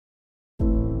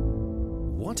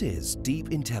What is deep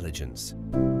intelligence?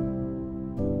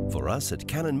 For us at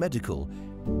Canon Medical,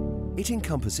 it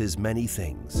encompasses many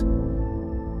things.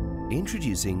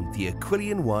 Introducing the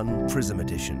Aquilion ONE PRISM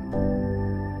Edition.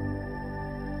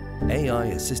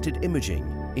 AI-assisted imaging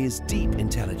is deep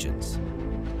intelligence,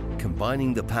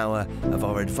 combining the power of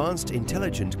our advanced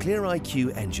intelligent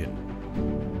PIQE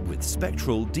engine with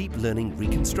spectral deep learning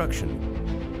reconstruction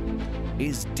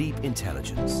is deep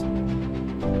intelligence.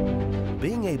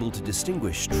 Being able to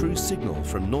distinguish true signal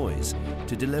from noise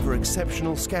to deliver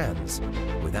exceptional scans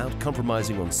without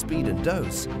compromising on speed and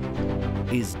dose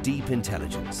is deep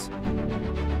intelligence.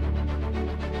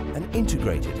 An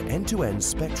integrated end-to-end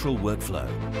spectral workflow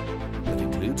that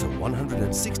includes a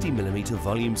 160mm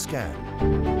volume scan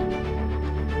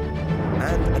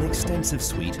and an extensive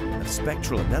suite of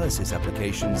spectral analysis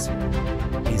applications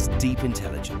is deep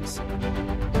intelligence.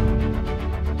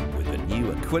 With the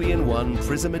new Aquilion ONE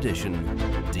PRISM Edition,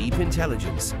 deep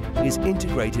intelligence is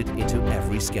integrated into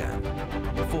every scan,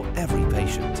 for every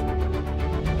patient,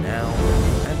 now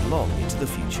and long into the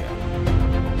future.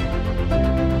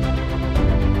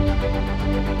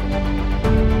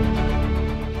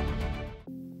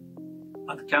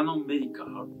 At Canon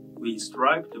Medical, we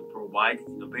strive to provide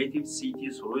innovative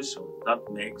CT solutions that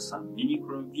make a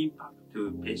meaningful impact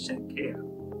to patient care.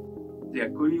 The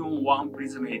Aquilion ONE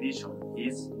PRISM Edition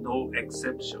is no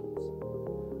exception.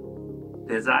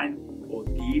 Designed for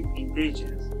deep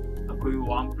intelligence, Aquilion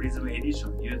ONE PRISM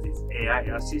Edition uses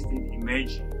AI-assisted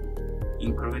imaging,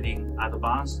 including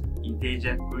advanced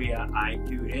intelligent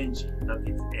PRIQE engine, that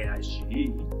is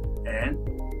PIQE,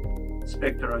 and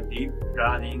spectral deep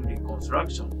learning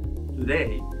reconstruction.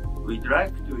 Today, we'd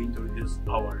like to introduce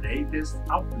our latest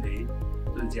update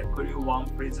to the Aquilion ONE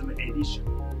PRISM Edition.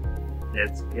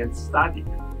 Let's get started.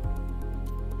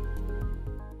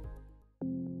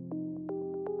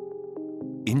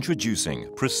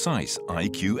 Introducing Precise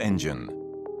IQ Engine.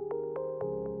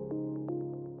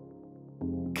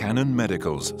 Canon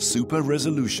Medical's Super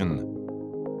Resolution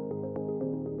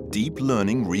Deep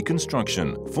Learning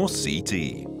Reconstruction for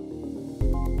CT.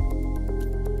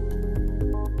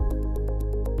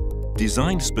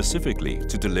 Designed specifically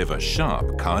to deliver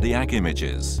sharp cardiac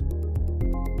images.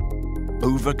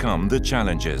 Overcome the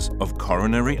challenges of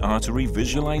coronary artery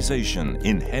visualization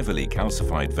in heavily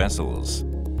calcified vessels.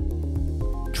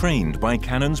 Trained by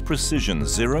Canon's Precision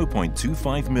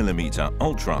 0.25mm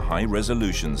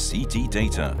ultra-high-resolution CT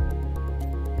data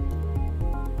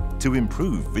to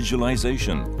improve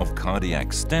visualization of cardiac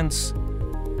stents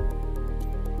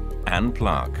and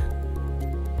plaque.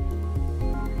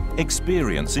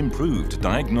 Experience improved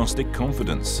diagnostic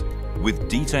confidence with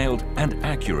detailed and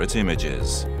accurate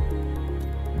images.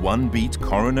 One-beat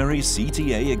coronary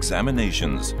CTA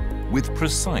examinations with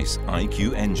Precise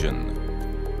IQ Engine.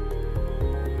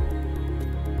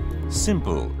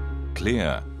 Simple,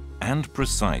 clear, and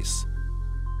precise.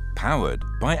 Powered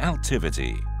by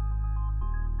Altivity.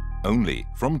 Only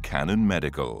from Canon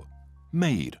Medical.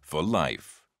 Made for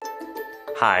life.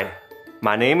 Hi,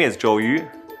 my name is Zhou Yu.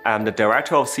 I'm the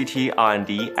Director of CT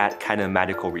R&D at Canon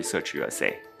Medical Research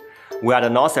USA. We are the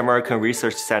North American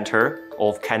Research Center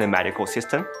of Canon Medical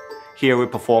System. Here we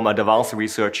perform advanced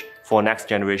research for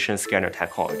next-generation scanner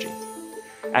technology.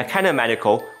 At Canon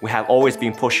Medical, we have always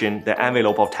been pushing the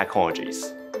envelope of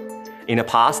technologies. In the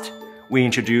past, we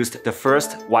introduced the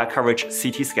first wide-coverage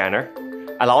CT scanner,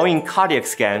 allowing cardiac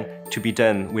scan to be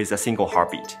done with a single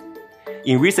heartbeat.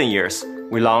 In recent years,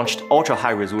 we launched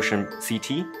ultra-high-resolution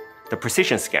CT, the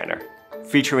Precision Scanner,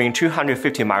 featuring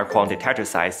 250 micron detector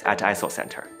size at ISO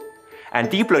center, and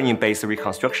deep learning-based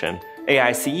reconstruction,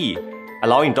 AICE,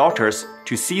 allowing doctors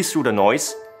to see through the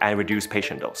noise and reduce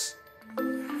patient dose.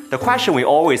 The question we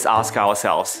always ask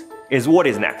ourselves is, what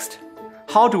is next?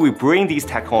 How do we bring these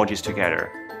technologies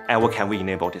together, and what can we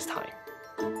enable this time?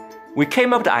 We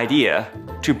came up with the idea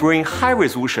to bring high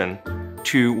resolution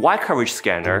to wide coverage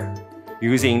scanner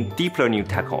using deep learning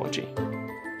technology.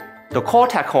 The core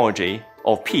technology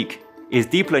of PIQE is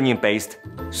deep learning-based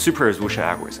super resolution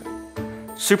algorithm.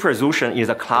 Super resolution is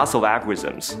a class of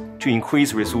algorithms to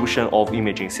increase resolution of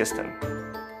imaging system.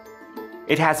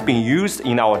 It has been used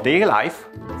in our daily life,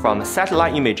 from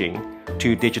satellite imaging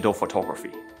to digital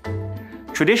photography.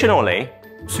 Traditionally,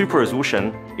 super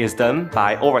resolution is done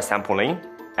by oversampling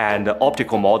and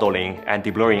optical modeling and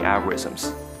deep learning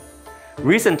algorithms.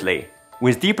 Recently,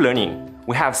 with deep learning,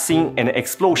 we have seen an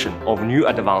explosion of new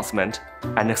advancement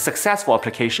and a successful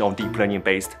application of deep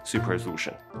learning-based super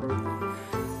resolution.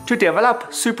 To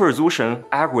develop super resolution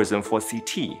algorithm for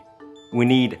CT, we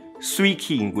need 3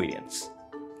 key ingredients.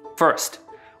 First,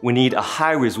 we need a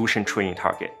high resolution training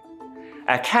target.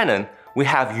 At Canon, we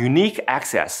have unique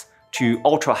access to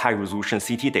ultra-high resolution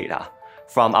CT data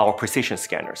from our precision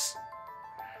scanners.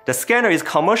 The scanner is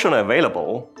commercially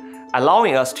available,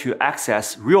 allowing us to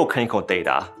access real clinical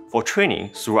data for training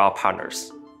through our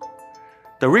partners.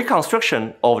 The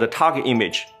reconstruction of the target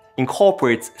image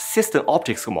incorporates system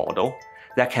optics model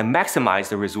that can maximize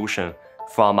the resolution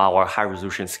from our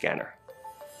high-resolution scanner.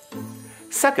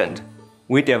 Second,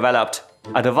 we developed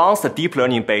advanced deep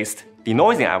learning-based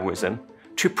denoising algorithm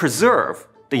to preserve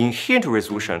the inherent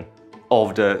resolution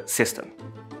of the system.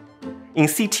 In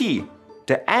CT,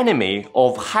 the enemy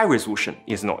of high resolution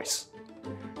is noise.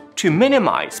 To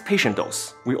minimize patient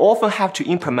dose, we often have to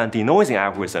implement denoising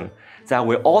algorithm that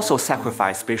will also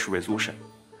sacrifice spatial resolution.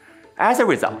 As a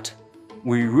result,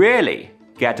 we rarely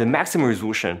get the maximum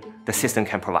resolution the system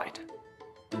can provide.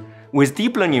 With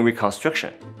deep learning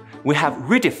reconstruction, we have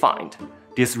redefined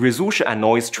this resolution and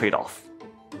noise trade-off.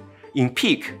 In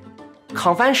PIQE,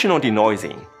 conventional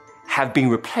denoising have been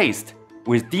replaced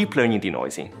with deep learning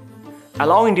denoising,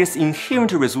 allowing this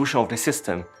inherent resolution of the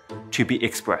system to be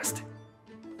expressed.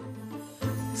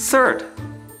 Third,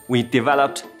 we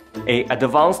developed an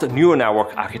advanced neural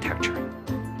network architecture.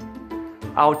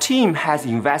 Our team has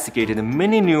investigated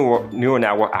many neural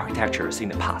network architectures in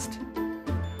the past.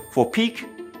 For PIQE,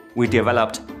 we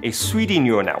developed a 3D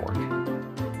neural network.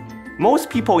 Most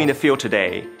people in the field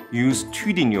today use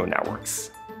 2D neural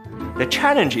networks. The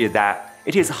challenge is that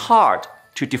it is hard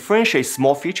to differentiate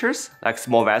small features like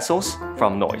small vessels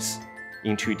from noise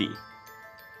in 2D.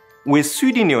 With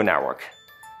 3D neural network,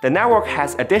 the network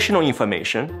has additional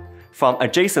information from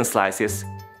adjacent slices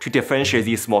to differentiate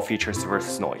these small features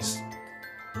versus noise.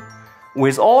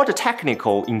 With all the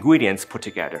technical ingredients put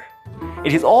together,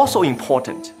 it is also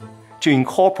important to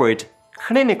incorporate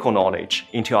clinical knowledge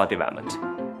into our development.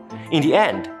 In the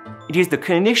end, it is the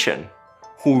clinician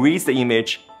who reads the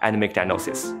image and makes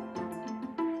diagnosis.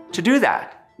 To do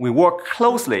that, we work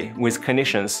closely with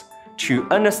clinicians to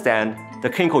understand the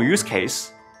clinical use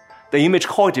case, the image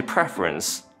quality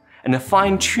preference, and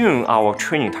fine-tune our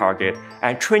training target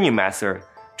and training method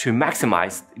to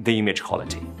maximize the image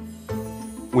quality.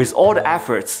 With all the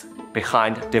efforts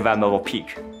behind development of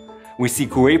PIQE, we see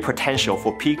great potential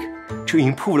for PIQE to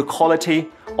improve the quality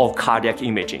of cardiac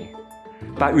imaging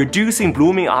by reducing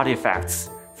blooming artifacts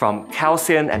from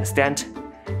calcium and stent,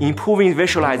 improving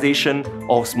visualization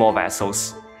of small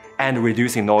vessels, and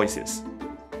reducing noises.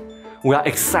 We are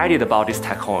excited about this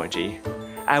technology,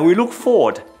 and we look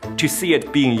forward to see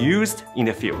it being used in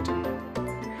the field.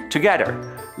 Together,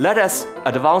 let us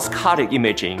advance cardiac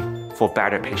imaging for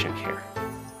better patient care.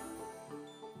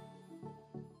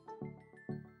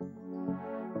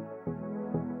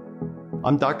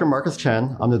 I'm Dr. Marcus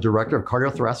Chen. I'm the Director of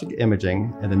Cardiothoracic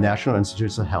Imaging at the National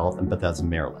Institutes of Health in Bethesda,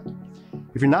 Maryland.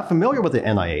 If you're not familiar with the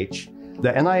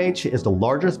NIH is the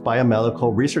largest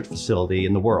biomedical research facility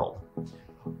in the world.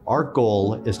 Our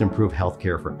goal is to improve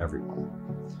healthcare for everyone.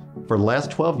 For the last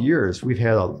 12 years, we've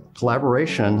had a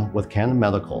collaboration with Canon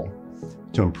Medical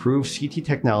to improve CT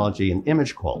technology and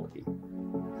image quality.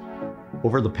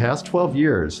 Over the past 12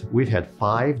 years, we've had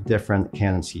 5 different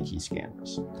Canon CT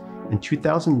scanners. In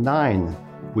 2009,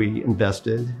 we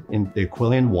invested in the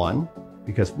Aquilion ONE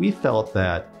because we felt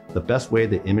that the best way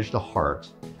to image the heart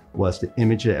was to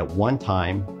image it at one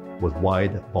time with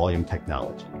wide volume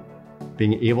technology.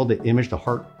 Being able to image the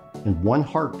heart in one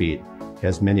heartbeat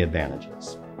has many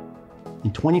advantages.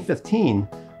 In 2015,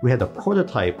 we had a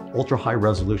prototype ultra-high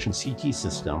resolution CT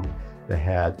system that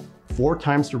had 4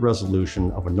 times the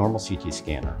resolution of a normal CT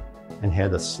scanner and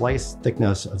had a slice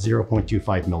thickness of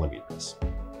 0.25 millimeters.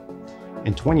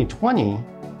 In 2020,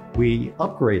 we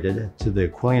upgraded to the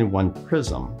Aquilion ONE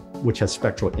PRISM, which has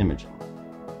spectral imaging.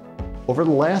 Over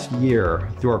the last year,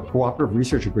 through our cooperative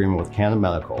research agreement with Canon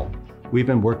Medical, we've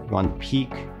been working on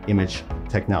PIQE image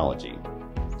technology.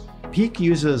 PIQE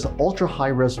uses ultra-high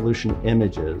resolution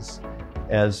images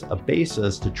as a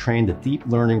basis to train the deep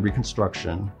learning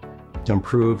reconstruction to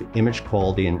improve image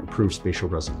quality and improve spatial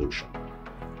resolution.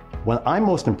 What I'm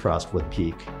most impressed with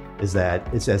PIQE is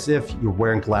that it's as if you're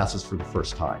wearing glasses for the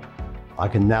first time. I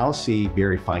can now see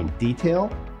very fine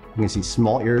detail. I can see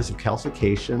small areas of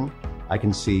calcification. I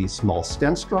can see small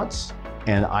stent struts,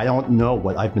 and I don't know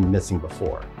what I've been missing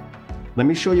before. Let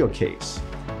me show you a case.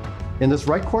 In this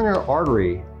right coronary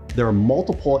artery, there are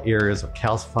multiple areas of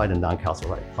calcified and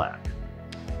non-calcified plaque.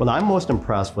 What I'm most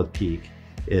impressed with PIQE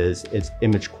is its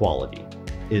image quality.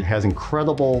 It has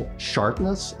incredible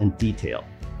sharpness and detail.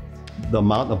 The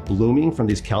amount of blooming from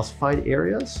these calcified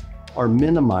areas are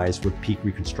minimized with PIQE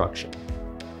reconstruction.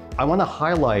 I want to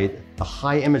highlight the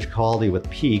high image quality with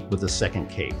PIQE with the second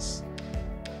case.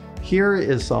 Here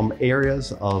is some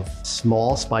areas of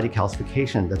small spotty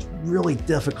calcification that's really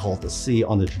difficult to see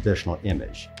on the traditional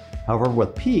image. However,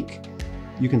 with PIQE,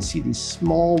 you can see these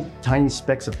small, tiny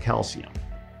specks of calcium.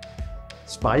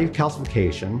 Spotty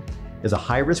calcification is a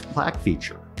high-risk plaque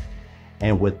feature.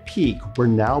 And with PIQE, we're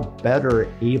now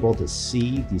better able to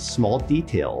see these small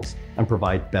details and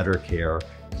provide better care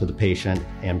to the patient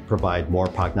and provide more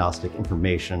prognostic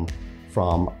information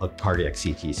from a cardiac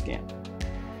CT scan.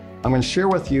 I'm going to share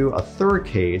with you a third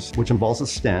case, which involves a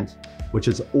stent, which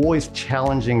is always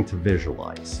challenging to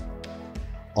visualize.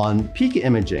 On PIQE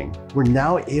imaging, we're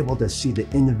now able to see the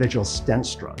individual stent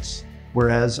struts,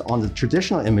 whereas on the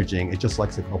traditional imaging, it just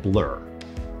looks like a blur.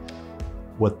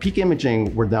 With PIQE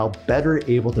imaging, we're now better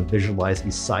able to visualize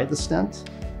inside the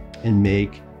stent and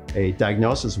make a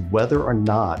diagnosis whether or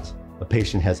not a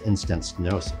patient has in-stent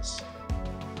stenosis.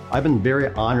 I've been very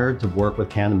honored to work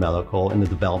with Canon Medical in the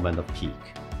development of PIQE.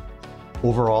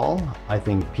 Overall, I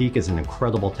think PIQE is an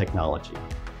incredible technology.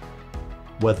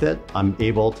 With it, I'm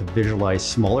able to visualize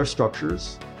smaller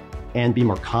structures and be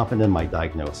more confident in my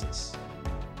diagnosis.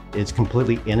 It's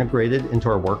completely integrated into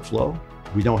our workflow.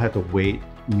 We don't have to wait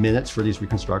minutes for these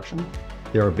reconstructions.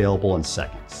 They're available in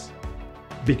seconds.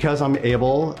 Because I'm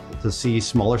able to see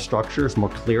smaller structures more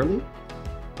clearly,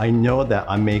 I know that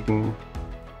I'm making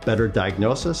better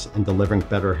diagnosis and delivering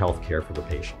better healthcare for the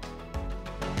patient.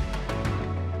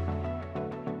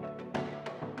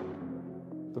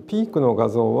 PIQE の画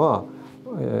像は、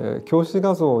鏡子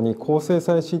画像に高精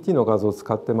細 CT の画像を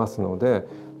使ってますので、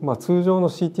通常の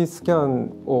CT スキャ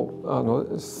ン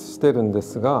をしてるんで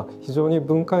すが、非常に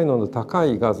分解能の高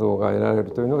い画像が得られ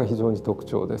るというのが非常に特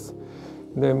徴です。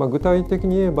で、具体的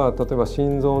に言えば、例えば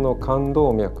心臓の冠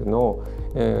動脈の、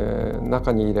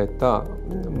中に入れた、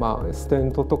ステ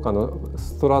ントとかの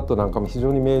ストラットなんかも非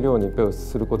常に明瞭に描出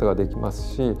することができま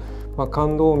すし、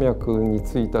冠動脈に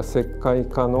ついた石灰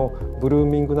化のブルー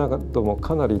ミングなども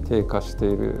かなり低下して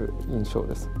いる印象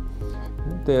です。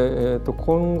で、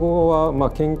今後は、ま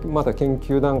だ研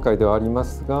究段階ではありま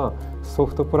すが、ソ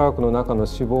フトプラークの中の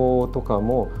脂肪とか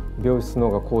も病質能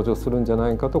が向上するんじゃ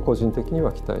ないかと個人的に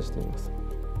は期待しています。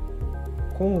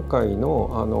今回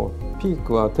の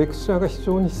PIQEはテクスチャーが非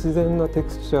常に自然なテク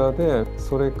スチャーで、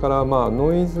それから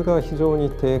ノイズが非常に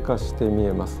低下して見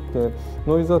えます。で、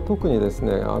ノイズは特にです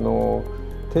ね、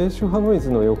低周波ノイ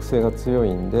ズの抑制が強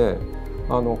いんで、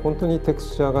本当にテク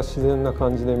スチャーが自然な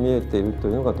感じで見えていると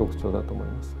いうのが特徴だと思い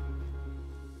ます。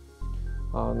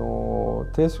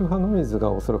低周波ノイズ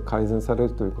がおそらく改善され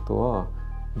るということは、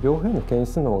病変の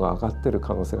検出能が上がっている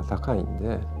可能性が高いん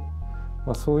で、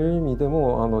そういう意味で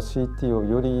もCT を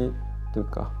よりという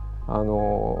か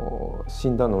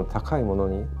診断の高いもの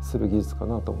にする技術か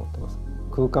なと思っています。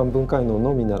空間分解能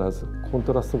のみならずコン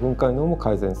トラスト分解能も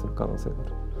改善する可能性があ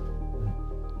る。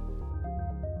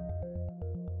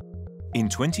In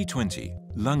 2020,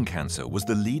 lung cancer was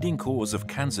the leading cause of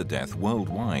cancer death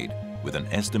worldwide, with an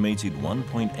estimated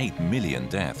 1.8 million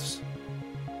deaths.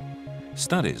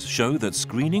 Studies show that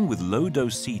screening with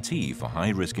low-dose CT for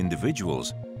high-risk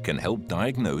individuals can help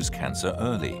diagnose cancer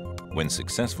early, when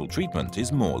successful treatment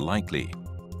is more likely.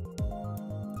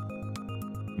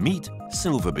 Meet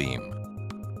SilverBeam,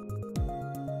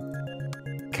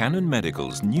 Canon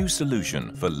Medical's new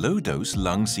solution for low-dose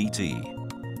lung CT.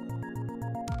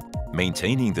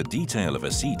 Maintaining the detail of a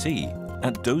CT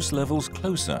at dose levels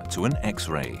closer to an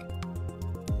X-ray.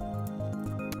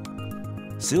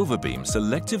 SilverBeam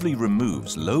selectively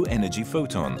removes low-energy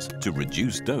photons to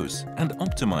reduce dose and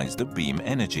optimize the beam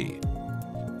energy.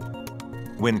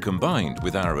 When combined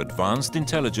with our advanced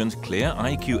intelligent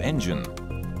PIQE engine,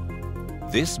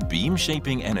 this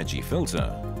beam-shaping energy filter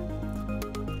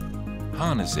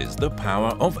harnesses the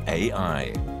power of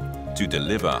AI to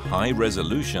deliver high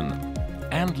resolution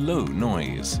and low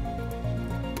noise.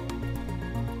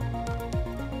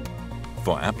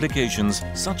 For applications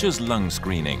such as lung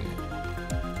screening,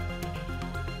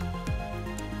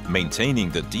 maintaining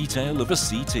the detail of a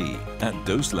CT at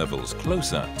dose levels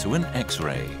closer to an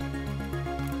X-ray.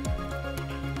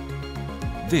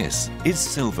 This is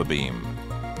SilverBeam.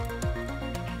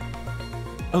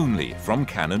 Only from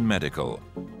Canon Medical,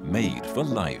 made for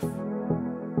life.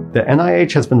 The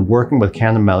NIH has been working with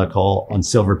Canon Medical on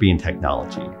SilverBeam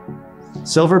technology.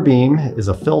 SilverBeam is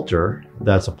a filter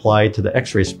that's applied to the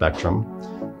X-ray spectrum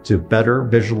to better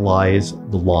visualize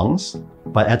the lungs,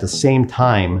 but at the same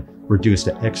time reduce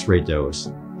the X-ray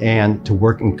dose and to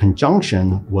work in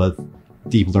conjunction with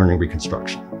deep learning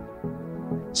reconstruction.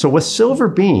 So with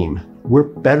SilverBeam, we're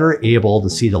better able to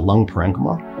see the lung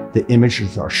parenchyma. The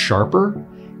images are sharper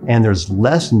and there's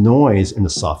less noise in the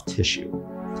soft tissue.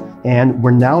 And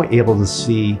we're now able to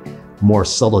see more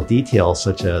subtle details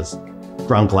such as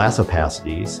ground glass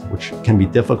opacities, which can be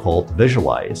difficult to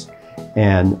visualize,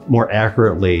 and more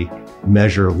accurately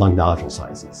measure lung nodule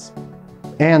sizes.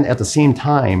 And at the same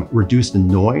time, reduce the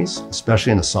noise,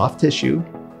 especially in the soft tissue.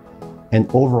 And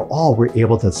overall, we're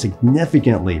able to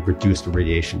significantly reduce the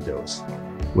radiation dose,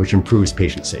 which improves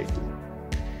patient safety.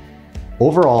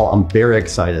 Overall, I'm very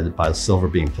excited by the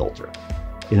SilverBeam filter.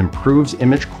 It improves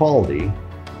image quality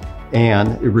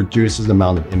and it reduces the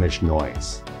amount of image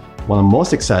noise. What I'm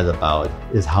most excited about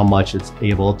is how much it's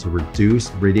able to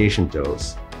reduce radiation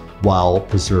dose while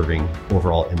preserving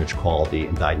overall image quality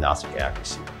and diagnostic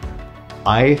accuracy.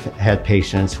 I've had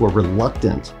patients who are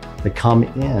reluctant to come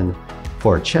in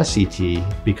for a chest CT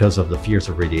because of the fears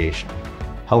of radiation.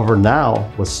 However,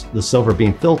 now with the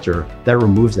SilverBeam filter, that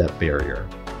removes that barrier.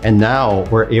 And now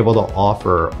we're able to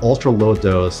offer ultra low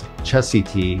dose chest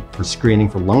CT for screening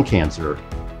for lung cancer,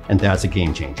 and that's a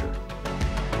game changer.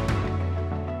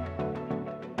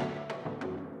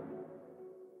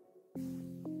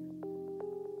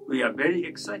 We are very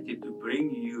excited to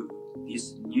bring you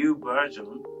this new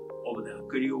version of the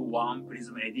Aquilion ONE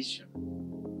PRISM Edition.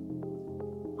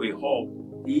 We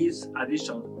hope these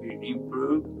additions will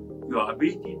improve your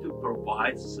ability to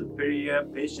provide superior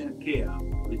patient care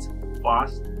with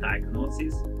fast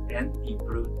diagnosis and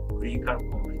improved clinical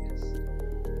confidence.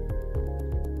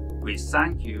 We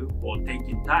thank you for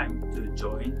taking time to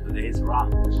join today's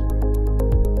launch.